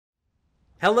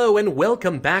Hello and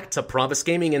welcome back to Pravus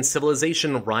Gaming and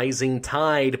Civilization Rising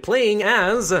Tide, playing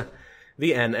as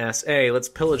the NSA. Let's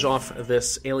pillage off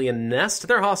this alien nest.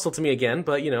 They're hostile to me again,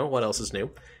 but you know, what else is new?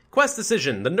 Quest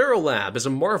decision. The Neural Lab is a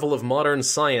marvel of modern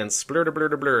science. Blur to blur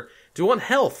to blur. Do you want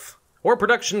health or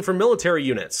production for military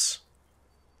units?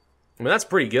 I mean, that's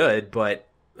pretty good, but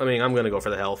I mean, I'm gonna go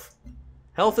for the health.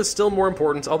 Health is still more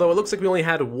important, although it looks like we only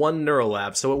had one Neural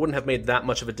Lab, so it wouldn't have made that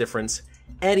much of a difference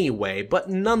anyway, but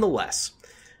nonetheless.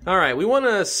 Alright, we want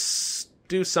to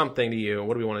do something to you.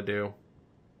 What do we want to do?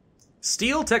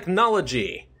 Steal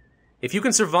technology. If you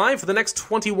can survive for the next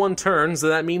 21 turns,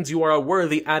 then that means you are a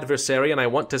worthy adversary and I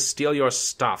want to steal your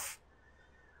stuff.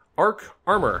 Arc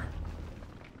armor.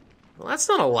 Well, that's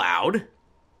not allowed.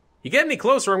 You get any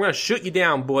closer, I'm going to shoot you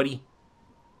down, buddy.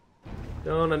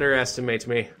 Don't underestimate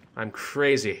me. I'm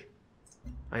crazy.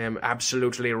 I am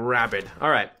absolutely rabid.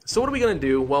 Alright, so what are we going to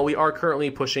do? Well, we are currently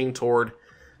pushing toward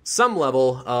some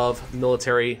level of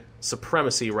military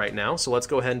supremacy right now, so let's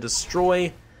go ahead and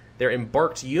destroy their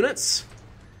embarked units.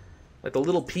 Like the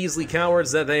little Peasley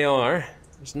cowards that they are,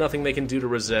 there's nothing they can do to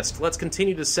resist. Let's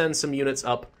continue to send some units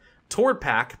up toward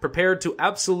Pack, prepared to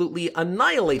absolutely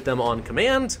annihilate them on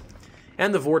command,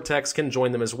 and the Vortex can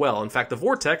join them as well. In fact, the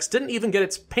Vortex didn't even get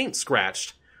its paint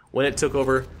scratched when it took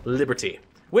over Liberty,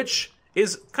 which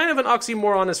is kind of an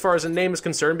oxymoron as far as a name is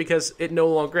concerned, because it no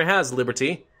longer has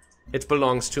Liberty. It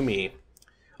belongs to me.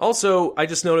 Also, I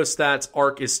just noticed that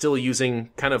Ark is still using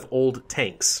kind of old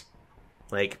tanks.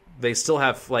 Like, they still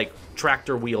have, like,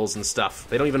 tractor wheels and stuff.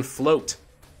 They don't even float.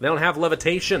 They don't have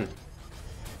levitation.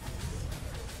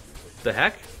 The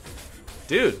heck?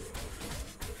 Dude.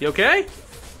 You okay?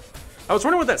 I was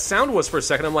wondering what that sound was for a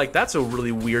second. I'm like, that's a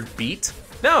really weird beat.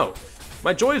 No!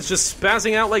 My joy is just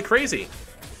spazzing out like crazy.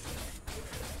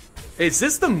 Is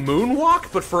this the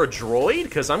moonwalk, but for a droid?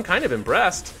 Because I'm kind of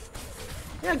impressed.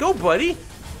 Yeah, go, buddy.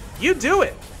 You do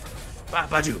it.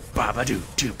 Ba-ba-doo, ba-ba-doo,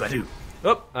 doo-ba-doo.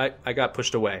 Oh, I got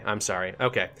pushed away. I'm sorry.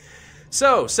 Okay.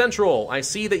 So, Central, I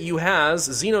see that you has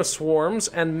Xenoswarms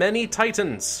and many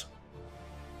Titans.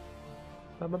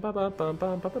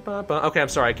 Okay, I'm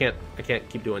sorry. I can't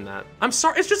keep doing that. I'm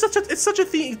sorry. It's just such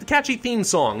a catchy theme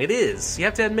song. It is. You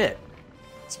have to admit.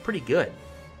 It's pretty good.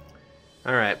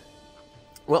 All right.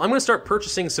 Well, I'm going to start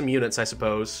purchasing some units, I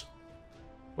suppose.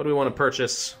 What do we want to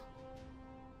purchase?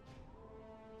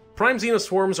 Prime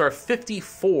Xenoswarms are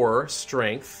 54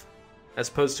 strength, as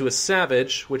opposed to a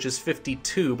Savage, which is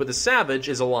 52, but the Savage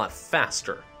is a lot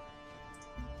faster.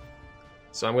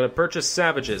 So I'm going to purchase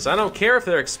Savages. I don't care if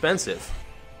they're expensive.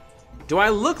 Do I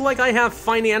look like I have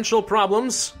financial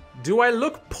problems? Do I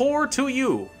look poor to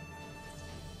you?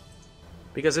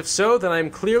 Because if so, then I'm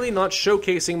clearly not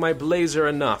showcasing my blazer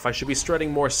enough. I should be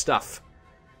strutting more stuff.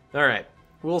 Alright,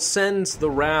 we'll send the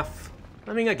Wrath.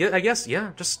 I mean, I guess,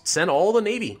 yeah, just send all the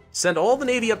Navy. Send all the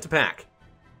Navy up to Pack.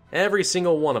 Every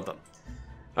single one of them.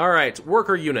 Alright,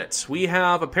 worker units. We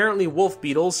have apparently wolf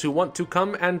beetles who want to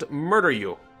come and murder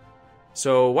you.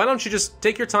 So why don't you just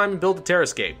take your time and build a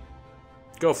terrascape?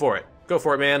 Go for it. Go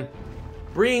for it, man.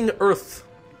 Bring earth,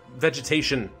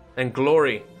 vegetation, and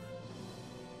glory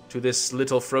to this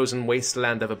little frozen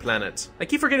wasteland of a planet. I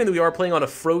keep forgetting that we are playing on a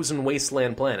frozen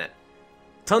wasteland planet.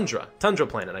 Tundra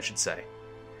planet, I should say.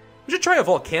 We should try a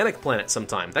volcanic planet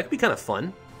sometime. That could be kind of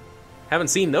fun. Haven't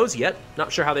seen those yet.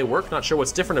 Not sure how they work. Not sure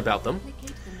what's different about them.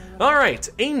 Alright,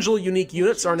 Angel unique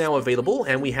units are now available,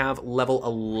 and we have level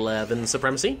 11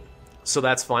 supremacy. So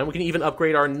that's fine. We can even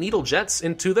upgrade our needle jets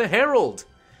into the Herald.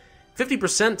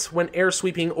 50% when air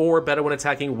sweeping, or better when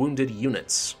attacking wounded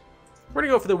units. We're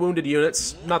gonna go for the wounded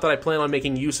units. Not that I plan on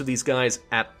making use of these guys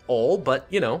at all, but,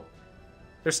 you know,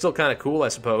 they're still kind of cool, I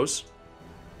suppose.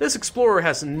 This Explorer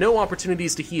has no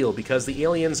opportunities to heal because the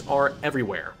aliens are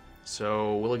everywhere.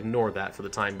 So we'll ignore that for the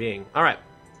time being. Alright.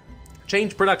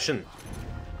 Change production.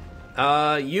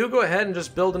 You go ahead and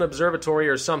just build an observatory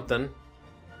or something.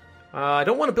 I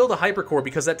don't want to build a hypercore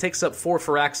because that takes up 4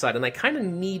 Firaxide, and I kind of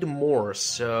need more,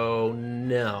 so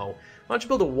no. Why don't you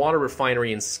build a water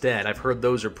refinery instead? I've heard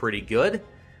those are pretty good.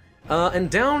 And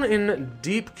down in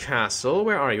Deep Castle,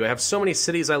 where are you? I have so many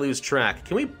cities I lose track.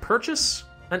 Can we purchase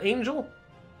an angel?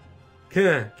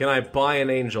 Can I buy an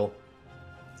angel?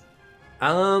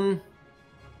 Not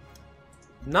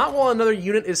while another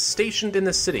unit is stationed in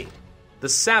the city. The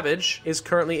Savage is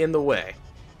currently in the way.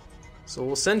 So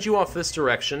we'll send you off this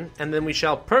direction, and then we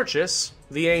shall purchase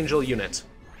the angel unit.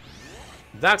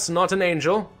 That's not an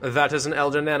angel, that is an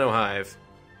Elder Nanohive.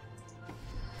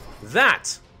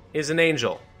 That is an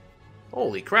angel.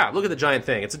 Holy crap, look at the giant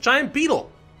thing. It's a giant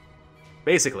beetle,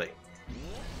 basically.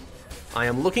 I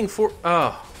am looking for...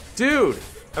 Oh, dude.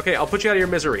 Okay, I'll put you out of your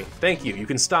misery. Thank you. You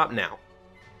can stop now.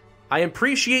 I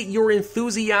appreciate your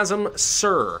enthusiasm,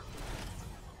 sir.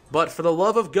 But for the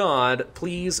love of God,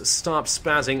 please stop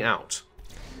spazzing out.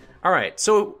 Alright,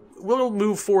 so we'll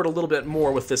move forward a little bit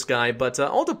more with this guy, but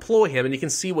I'll deploy him and you can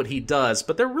see what he does,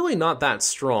 but they're really not that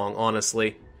strong,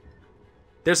 honestly.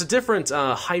 There's a different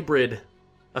hybrid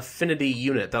affinity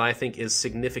unit that I think is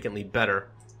significantly better.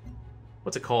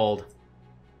 What's it called?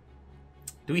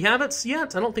 Do we have it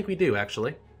yet? I don't think we do,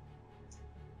 actually.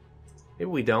 Maybe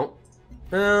we don't.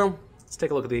 Well, let's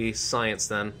take a look at the science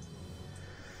then.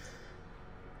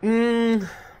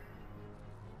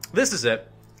 This is it.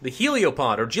 The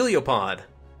heliopod, or geliopod.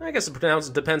 I guess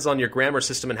it depends on your grammar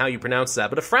system and how you pronounce that,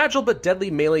 but a fragile but deadly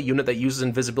melee unit that uses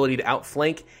invisibility to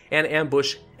outflank and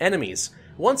ambush enemies.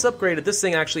 Once upgraded, this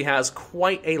thing actually has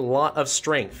quite a lot of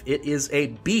strength. It is a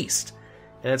beast,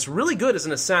 and it's really good as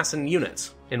an assassin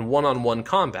unit in one-on-one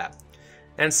combat.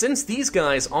 And since these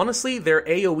guys, honestly, their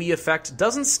AoE effect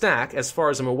doesn't stack, as far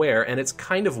as I'm aware, and it's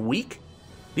kind of weak,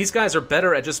 these guys are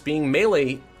better at just being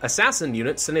melee assassin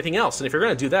units than anything else, and if you're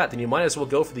going to do that, then you might as well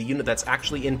go for the unit that's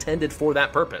actually intended for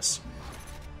that purpose.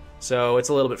 So it's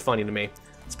a little bit funny to me.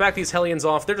 Let's back these Hellions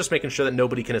off. They're just making sure that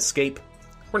nobody can escape.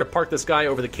 We're going to park this guy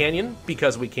over the canyon,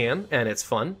 because we can, and it's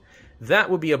fun. That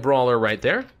would be a brawler right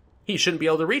there. He shouldn't be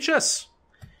able to reach us.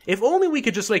 If only we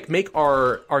could just, like, make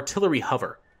our artillery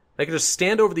hover. They could just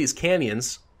stand over these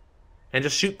canyons and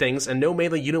just shoot things, and no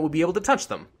melee unit would be able to touch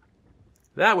them.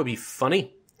 That would be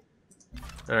funny.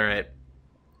 Alright.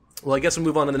 Well, I guess we'll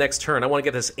move on to the next turn. I want to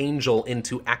get this angel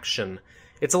into action.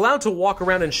 It's allowed to walk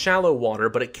around in shallow water,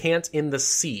 but it can't in the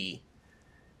sea.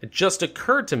 It just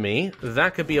occurred to me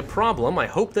that could be a problem. I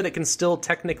hope that it can still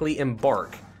technically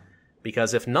embark.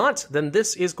 Because if not, then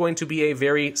this is going to be a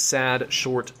very sad,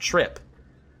 short trip.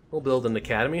 We'll build an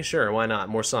academy? Sure, why not?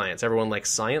 More science. Everyone likes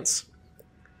science.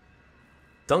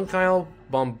 Dunkile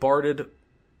bombarded...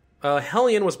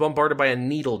 Hellion was bombarded by a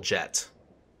needle jet.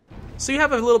 So you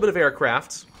have a little bit of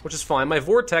aircraft, which is fine. My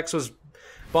Vortex was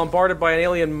bombarded by an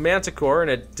alien manticore,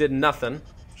 and it did nothing,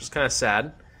 which is kind of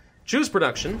sad. Choose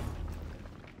production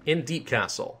in Deep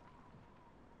Castle.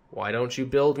 Why don't you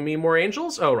build me more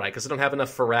angels? Oh, right, because I don't have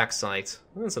enough Pharaxite.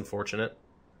 That's unfortunate.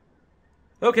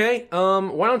 Okay,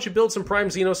 why don't you build some Prime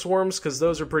Xenoswarms, because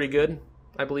those are pretty good,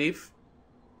 I believe.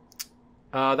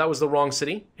 That was the wrong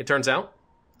city, it turns out.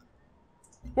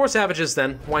 More savages,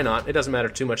 then. Why not? It doesn't matter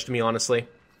too much to me, honestly.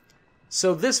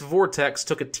 So this Vortex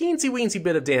took a teensy-weensy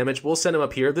bit of damage. We'll send him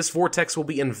up here. This Vortex will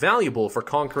be invaluable for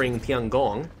conquering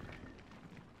Tiangong.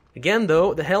 Again,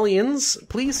 though, the Hellions,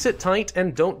 please sit tight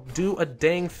and don't do a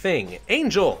dang thing.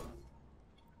 Angel!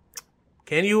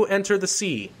 Can you enter the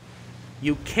sea?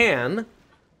 You can.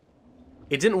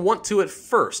 It didn't want to at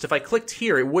first. If I clicked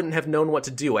here, it wouldn't have known what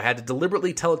to do. I had to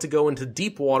deliberately tell it to go into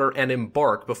deep water and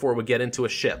embark before it would get into a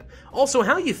ship. Also,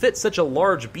 how you fit such a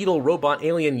large beetle robot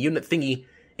alien unit thingy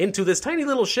into this tiny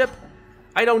little ship,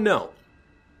 I don't know.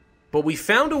 But we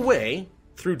found a way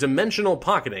through dimensional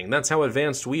pocketing. That's how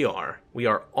advanced we are. We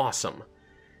are awesome.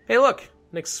 Hey look,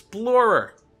 an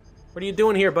explorer. What are you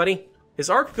doing here, buddy? Is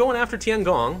Ark going after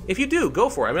Tiangong? If you do, go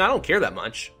for it. I mean, I don't care that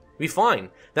much. It'd be fine.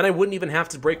 Then I wouldn't even have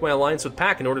to break my alliance with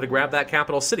Pac in order to grab that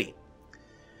capital city.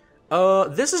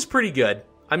 This is pretty good.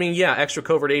 I mean, yeah, extra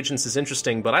covert agents is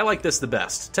interesting, but I like this the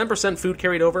best. 10% food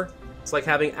carried over. It's like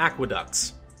having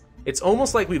aqueducts. It's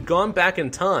almost like we've gone back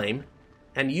in time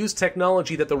and used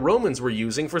technology that the Romans were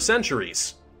using for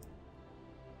centuries.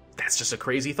 That's just a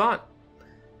crazy thought.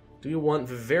 Do we want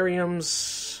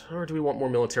vivariums, or do we want more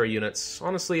military units?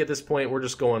 Honestly, at this point, we're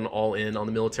just going all in on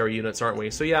the military units, aren't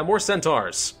we? So yeah, more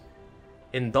centaurs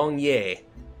in Dongye.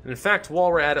 And in fact,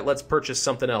 while we're at it, let's purchase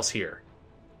something else here.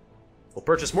 We'll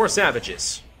purchase more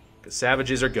savages, because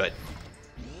savages are good.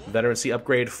 Veterancy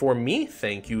upgrade for me.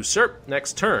 Thank you, sir.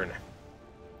 Next turn.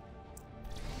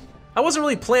 I wasn't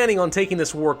really planning on taking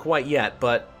this war quite yet,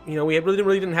 but, you know, we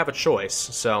really didn't have a choice,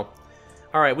 so...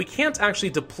 Alright, we can't actually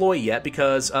deploy yet,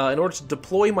 because in order to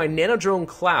deploy my Nanodrone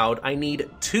Cloud, I need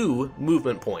 2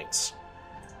 movement points,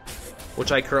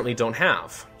 which I currently don't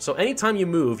have. So anytime you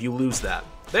move, you lose that.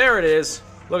 There it is!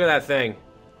 Look at that thing.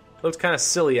 Looks kind of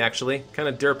silly, actually. Kind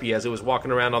of derpy as it was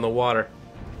walking around on the water.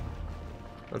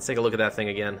 Let's take a look at that thing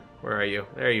again. Where are you?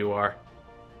 There you are.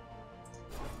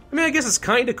 I mean, I guess it's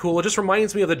kind of cool. It just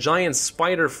reminds me of the giant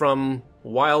spider from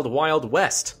Wild Wild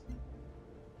West.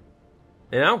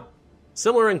 You know?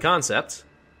 Similar in concept.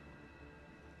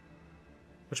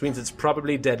 Which means it's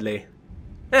probably deadly.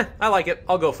 I like it.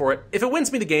 I'll go for it. If it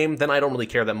wins me the game, then I don't really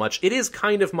care that much. It is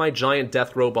kind of my giant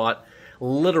death robot,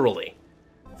 literally,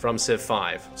 from Civ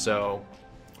 5. So,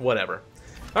 whatever.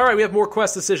 Alright, we have more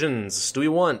quest decisions. Do we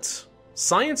want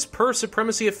science per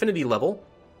supremacy affinity level?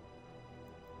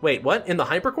 Wait, what? In the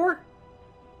Hypercore?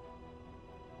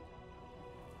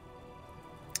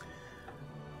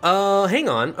 Hang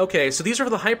on. Okay, so these are for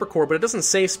the hypercore, but it doesn't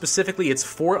say specifically it's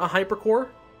for a hypercore.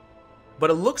 But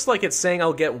it looks like it's saying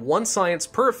I'll get 1 science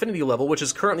per affinity level, which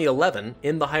is currently 11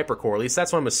 in the hypercore. At least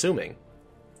that's what I'm assuming.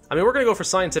 I mean, we're going to go for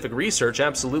scientific research,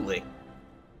 absolutely.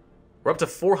 We're up to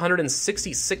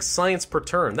 466 science per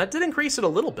turn. That did increase it a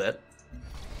little bit.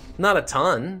 Not a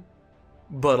ton,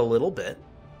 but a little bit.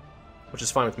 Which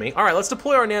is fine with me. Alright, let's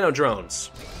deploy our nano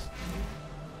drones.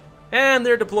 And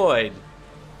they're deployed.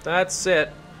 That's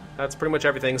it. That's pretty much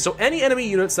everything. So any enemy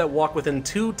units that walk within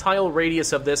 2 tile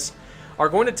radius of this are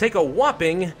going to take a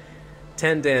whopping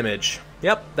 10 damage.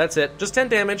 Yep, that's it. Just 10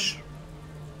 damage.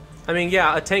 I mean,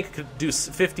 yeah, a tank could do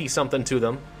 50-something to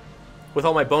them. With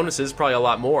all my bonuses, probably a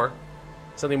lot more.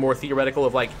 Something more theoretical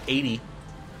of like 80.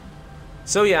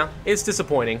 So yeah, it's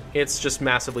disappointing. It's just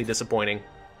massively disappointing.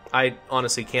 I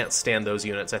honestly can't stand those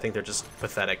units. I think they're just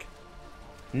pathetic.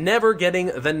 Never getting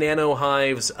the nano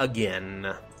hives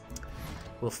again.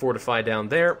 We'll fortify down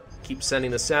there. Keep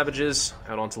sending the savages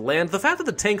out onto land. The fact that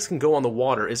the tanks can go on the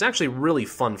water is actually really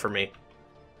fun for me.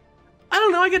 I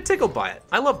don't know, I get tickled by it.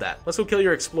 I love that. Let's go kill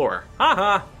your explorer.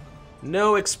 Haha!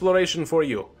 No exploration for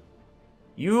you.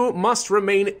 You must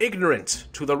remain ignorant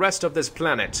to the rest of this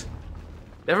planet.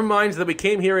 Never mind that we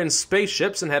came here in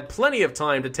spaceships and had plenty of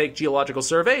time to take geological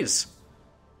surveys.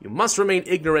 You must remain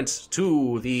ignorant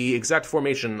to the exact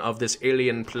formation of this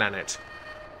alien planet.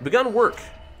 Begun work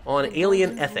on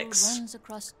alien ethics.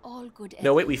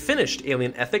 No, wait, we finished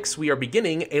alien ethics. We are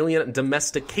beginning alien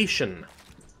domestication.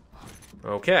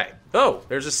 Okay. Oh,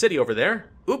 there's a city over there.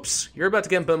 Oops, you're about to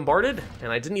get bombarded,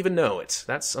 and I didn't even know it.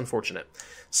 That's unfortunate.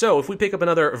 So, if we pick up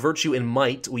another virtue in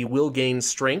might, we will gain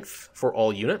strength for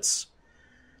all units.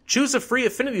 Choose a free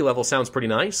affinity level sounds pretty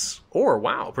nice. Or,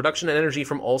 wow, production and energy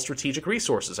from all strategic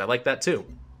resources. I like that too.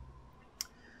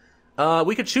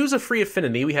 We could choose a free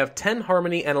affinity. We have 10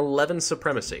 harmony and 11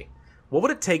 supremacy. What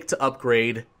would it take to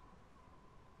upgrade...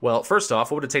 Well, first off,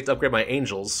 what would it take to upgrade my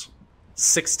angels?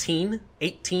 16?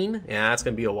 18? Yeah, that's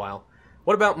going to be a while.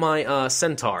 What about my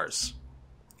centaurs?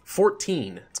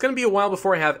 14. It's going to be a while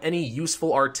before I have any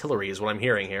useful artillery, is what I'm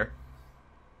hearing here.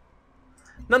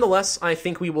 Nonetheless, I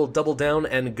think we will double down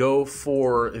and go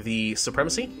for the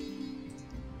supremacy.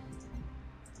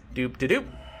 Doop-de-doop.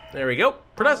 There we go.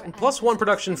 Plus 1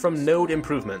 production from node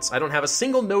improvements. I don't have a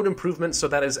single node improvement, so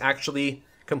that is actually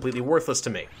completely worthless to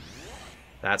me.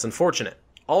 That's unfortunate.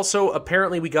 Also,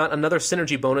 apparently we got another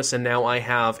synergy bonus, and now I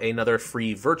have another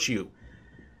free virtue.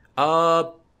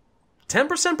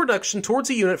 10% production towards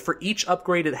a unit for each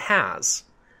upgrade it has.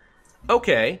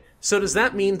 Okay, so does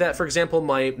that mean that, for example,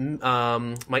 my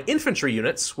my infantry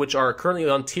units, which are currently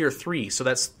on tier 3, so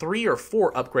that's 3 or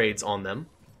 4 upgrades on them,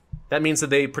 that means that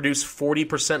they produce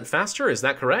 40% faster, is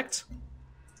that correct?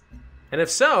 And if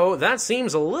so, that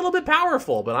seems a little bit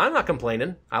powerful, but I'm not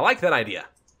complaining. I like that idea.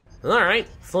 Alright,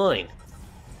 fine.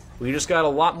 We just got a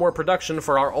lot more production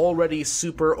for our already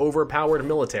super overpowered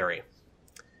military.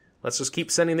 Let's just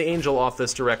keep sending the angel off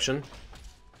this direction.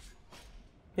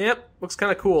 Yep, looks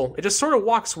kind of cool. It just sort of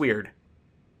walks weird.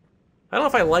 I don't know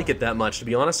if I like it that much, to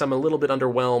be honest. I'm a little bit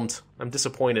underwhelmed. I'm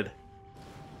disappointed.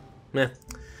 Meh.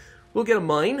 We'll get a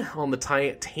mine on the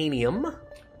titanium.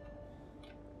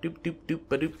 Doop doop doop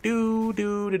ba doop doo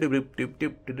doo doop doop doop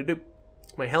doop doop doop.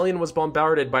 My Hellion was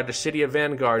bombarded by the city of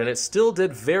Vanguard, and it still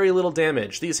did very little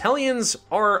damage. These Hellions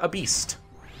are a beast.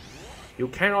 You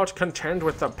cannot contend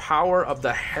with the power of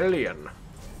the Hellion.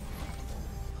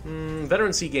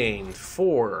 Veterancy gained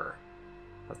 4.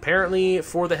 Apparently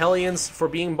for the Hellions for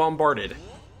being bombarded.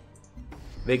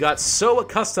 They got so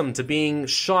accustomed to being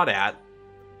shot at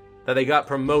that they got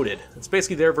promoted. It's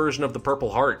basically their version of the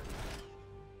Purple Heart.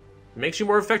 It makes you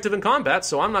more effective in combat,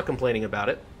 so I'm not complaining about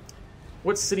it.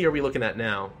 What city are we looking at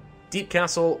now? Deep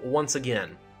Castle once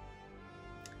again.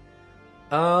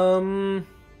 I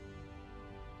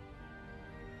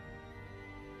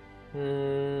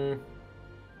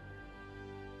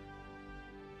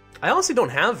honestly don't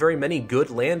have very many good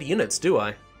land units, do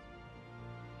I?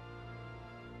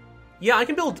 Yeah, I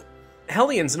can build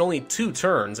Hellions in only 2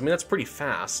 turns. I mean, that's pretty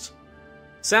fast.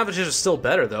 Savages are still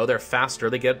better, though. They're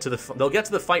faster. They'll get to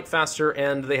the fight faster,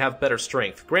 and they have better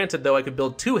strength. Granted, though, I could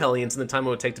build 2 Hellions in the time it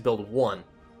would take to build 1.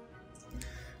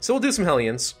 So we'll do some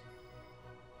Hellions.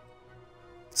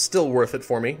 Still worth it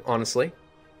for me, honestly.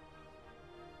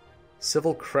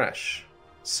 Civil Creche.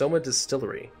 Soma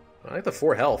Distillery. I like the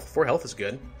 4 health. 4 health is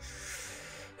good.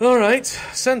 Alright,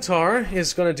 Centaur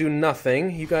is going to do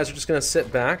nothing. You guys are just going to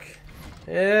sit back.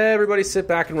 Everybody sit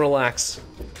back and relax.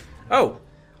 Oh,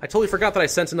 I totally forgot that I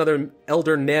sent another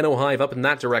Elder Nano Hive up in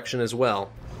that direction as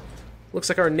well. Looks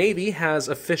like our Navy has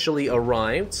officially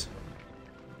arrived.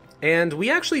 And we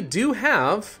actually do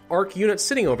have ARC units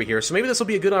sitting over here, so maybe this will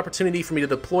be a good opportunity for me to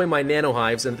deploy my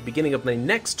nanohives, and at the beginning of my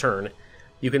next turn,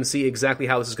 you can see exactly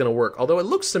how this is going to work. Although it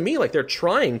looks to me like they're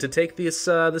trying to take this,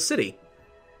 the city.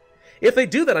 If they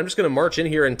do that, I'm just going to march in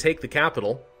here and take the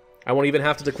capital. I won't even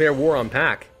have to declare war on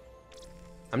Pac.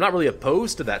 I'm not really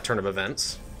opposed to that turn of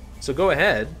events. So go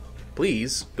ahead.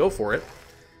 Please, go for it.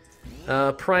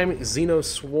 Prime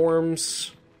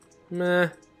Xenoswarms. Meh.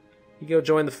 You go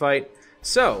join the fight.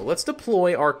 So, let's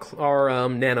deploy our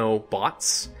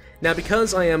nanobots. Now,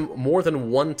 because I am more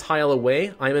than one tile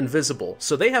away, I'm invisible.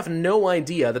 So they have no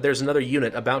idea that there's another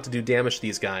unit about to do damage to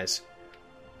these guys.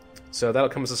 So that'll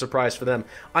come as a surprise for them.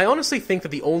 I honestly think that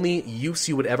the only use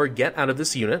you would ever get out of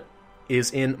this unit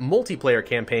is in multiplayer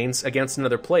campaigns against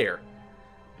another player.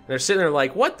 And they're sitting there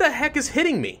like, what the heck is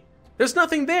hitting me? There's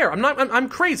nothing there. I'm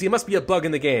crazy. It must be a bug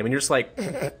in the game. And you're just like,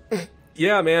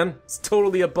 yeah, man, it's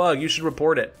totally a bug. You should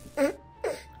report it.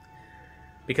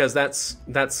 Because that's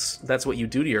what you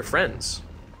do to your friends.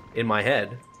 In my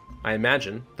head, I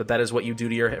imagine that is what you do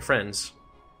to your friends.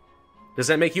 Does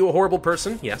that make you a horrible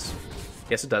person? Yes.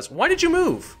 Yes, it does. Why did you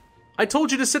move? I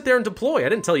told you to sit there and deploy. I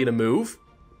didn't tell you to move.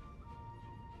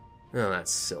 Oh,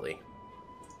 that's silly.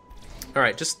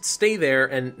 Alright, just stay there,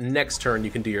 and next turn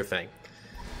you can do your thing.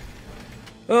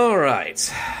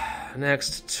 Alright.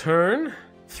 Next turn.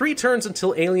 3 turns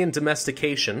until alien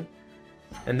domestication.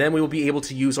 And then we will be able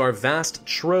to use our vast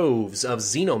troves of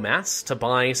xenomass to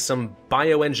buy some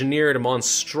bioengineered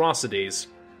monstrosities.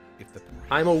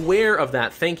 I'm aware of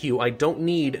that, thank you. I don't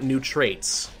need new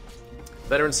traits.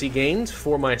 Veterancy gained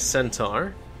for my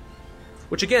centaur.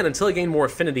 Which again, until I gain more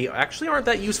affinity, actually aren't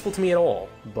that useful to me at all.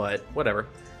 But, whatever.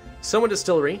 Soma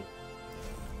Distillery.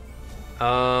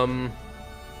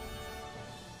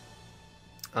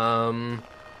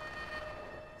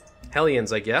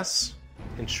 Hellions, I guess.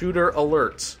 Intruder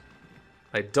alert.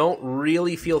 I don't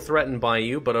really feel threatened by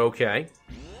you, but okay.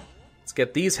 Let's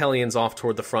get these Hellions off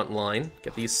toward the front line.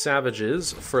 Get these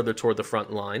savages further toward the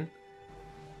front line.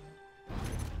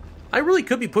 I really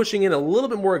could be pushing in a little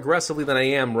bit more aggressively than I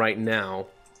am right now.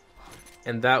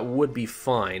 And that would be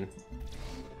fine.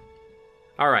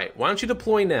 Alright, why don't you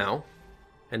deploy now?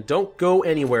 And don't go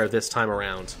anywhere this time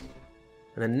around.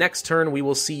 And then next turn we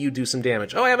will see you do some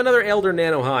damage. Oh, I have another Elder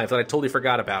Nanohive that I totally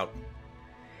forgot about.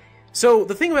 So,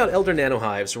 the thing about Elder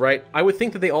Nanohives, right, I would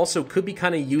think that they also could be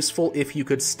kind of useful if you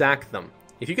could stack them.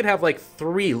 If you could have, like,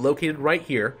 3 located right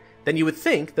here, then you would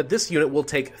think that this unit will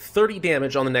take 30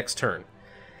 damage on the next turn.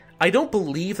 I don't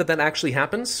believe that that actually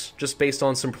happens, just based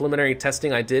on some preliminary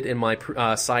testing I did in my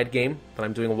side game that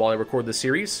I'm doing while I record the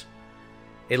series.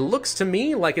 It looks to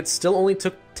me like it still only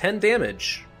took 10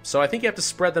 damage, so I think you have to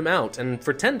spread them out, and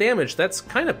for 10 damage, that's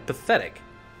kind of pathetic.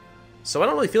 So I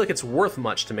don't really feel like it's worth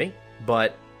much to me,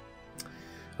 but...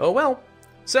 oh well.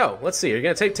 So, let's see, you're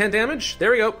gonna take 10 damage?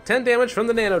 There we go, 10 damage from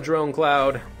the Nano Drone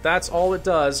Cloud. That's all it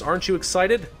does. Aren't you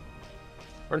excited?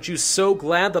 Aren't you so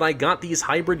glad that I got these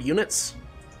hybrid units?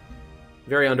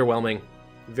 Very underwhelming.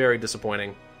 Very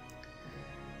disappointing.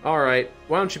 Alright,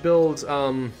 why don't you build,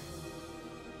 I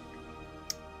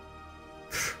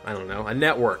don't know, a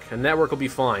network. A network will be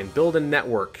fine. Build a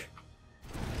network.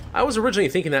 I was originally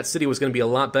thinking that city was going to be a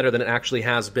lot better than it actually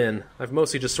has been. I've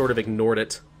mostly just sort of ignored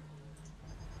it.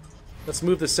 Let's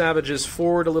move the savages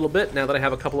forward a little bit, now that I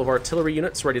have a couple of artillery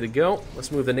units ready to go.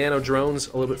 Let's move the nano drones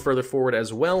a little bit further forward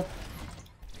as well.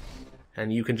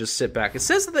 And you can just sit back. It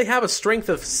says that they have a strength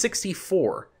of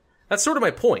 64. That's sort of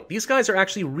my point. These guys are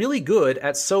actually really good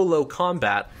at solo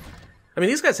combat. I mean,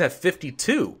 these guys have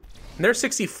 52. And they're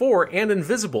 64 and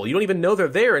invisible. You don't even know they're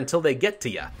there until they get to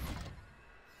you.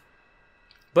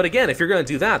 But again, if you're going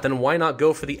to do that, then why not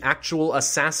go for the actual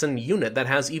assassin unit that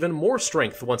has even more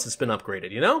strength once it's been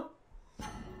upgraded, you know?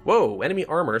 Whoa, enemy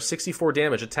armor, 64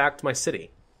 damage, attacked my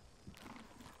city.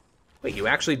 Wait, you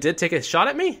actually did take a shot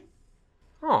at me?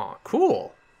 Aw,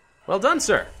 cool. Well done,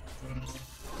 sir.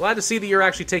 Glad to see that you're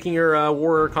actually taking your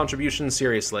war contribution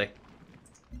seriously.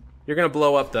 You're gonna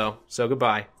blow up, though, so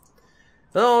goodbye.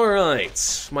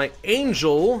 Alright, my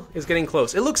angel is getting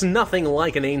close. It looks nothing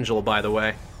like an angel, by the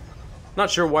way.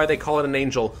 Not sure why they call it an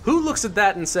angel. Who looks at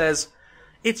that and says,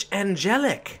 it's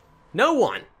angelic? No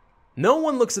one. No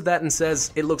one looks at that and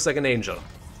says, it looks like an angel.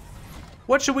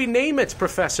 What should we name it,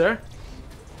 Professor?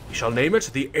 We shall name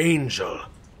it the Angel.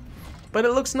 But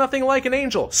it looks nothing like an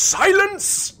angel.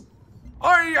 Silence!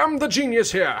 I am the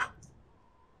genius here.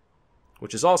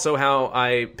 Which is also how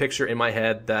I picture in my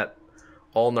head that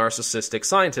all narcissistic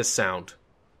scientists sound.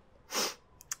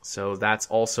 So that's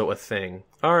also a thing.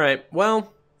 Alright,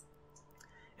 well...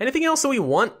 anything else that we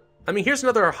want? I mean, here's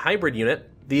another hybrid unit.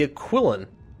 The Aquilon.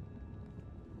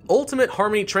 ultimate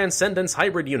Harmony Transcendence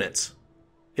hybrid unit.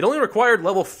 It only required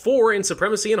level 4 in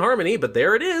Supremacy and Harmony, but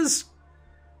there it is!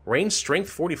 Range Strength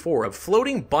 44, a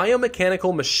floating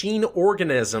biomechanical machine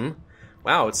organism.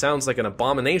 Wow, it sounds like an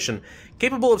abomination.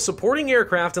 Capable of supporting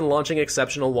aircraft and launching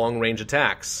exceptional long-range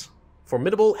attacks.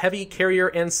 Formidable heavy carrier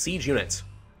and siege unit.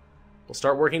 We'll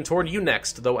start working toward you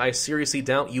next, though I seriously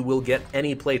doubt you will get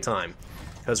any playtime.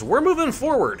 Because we're moving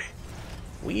forward.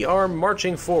 We are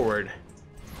marching forward.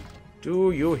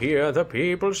 Do you hear the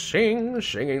people singing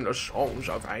the songs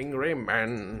of angry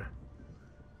men?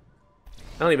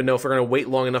 I don't even know if we're going to wait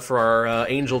long enough for our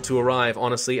angel to arrive.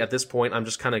 Honestly, at this point, I'm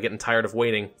just kind of getting tired of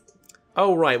waiting.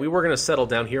 Oh, right, we were going to settle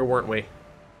down here, weren't we?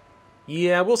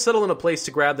 Yeah, we'll settle in a place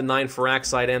to grab the 9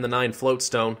 Feraxite and the 9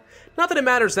 Floatstone. Not that it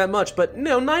matters that much, but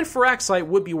no, 9 Feraxite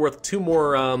would be worth two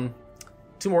more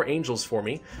angels for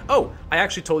me. Oh, I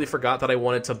actually totally forgot that I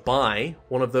wanted to buy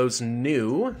one of those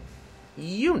new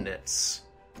units.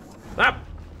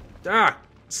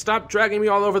 Stop dragging me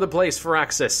all over the place,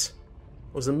 Feraxis.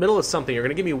 I was in the middle of something. You're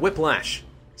gonna give me whiplash.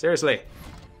 Seriously.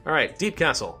 Alright, Deep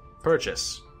Castle.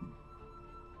 Purchase.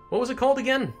 What was it called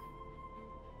again?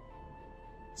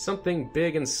 Something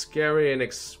big and scary and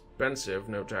expensive,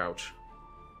 no doubt.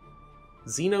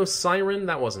 Xeno Siren?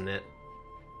 That wasn't it.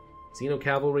 Xeno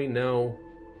Cavalry? No.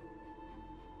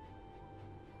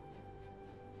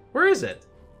 Where is it?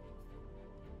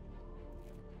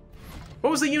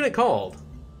 What was the unit called?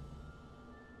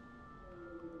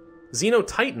 Xeno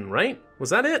Titan, right? Was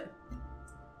that it?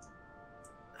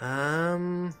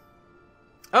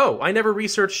 Oh, I never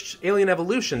researched Alien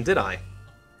Evolution, did I?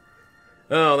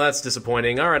 Oh, that's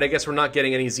disappointing. Alright, I guess we're not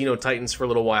getting any Xeno Titans for a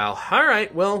little while.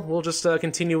 Alright, well, we'll just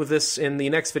continue with this in the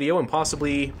next video and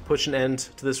possibly push an end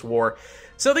to this war.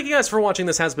 So thank you guys for watching.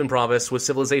 This has been Pravus with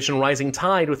Civilization Rising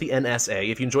Tide with the NSA.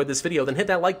 If you enjoyed this video, then hit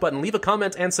that like button, leave a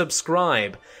comment, and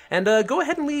subscribe. And go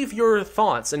ahead and leave your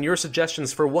thoughts and your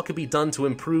suggestions for what could be done to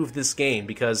improve this game,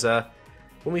 because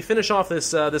when we finish off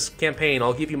this this campaign,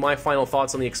 I'll give you my final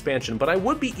thoughts on the expansion, but I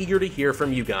would be eager to hear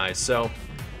from you guys, so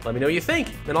let me know what you think,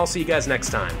 and I'll see you guys next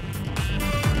time.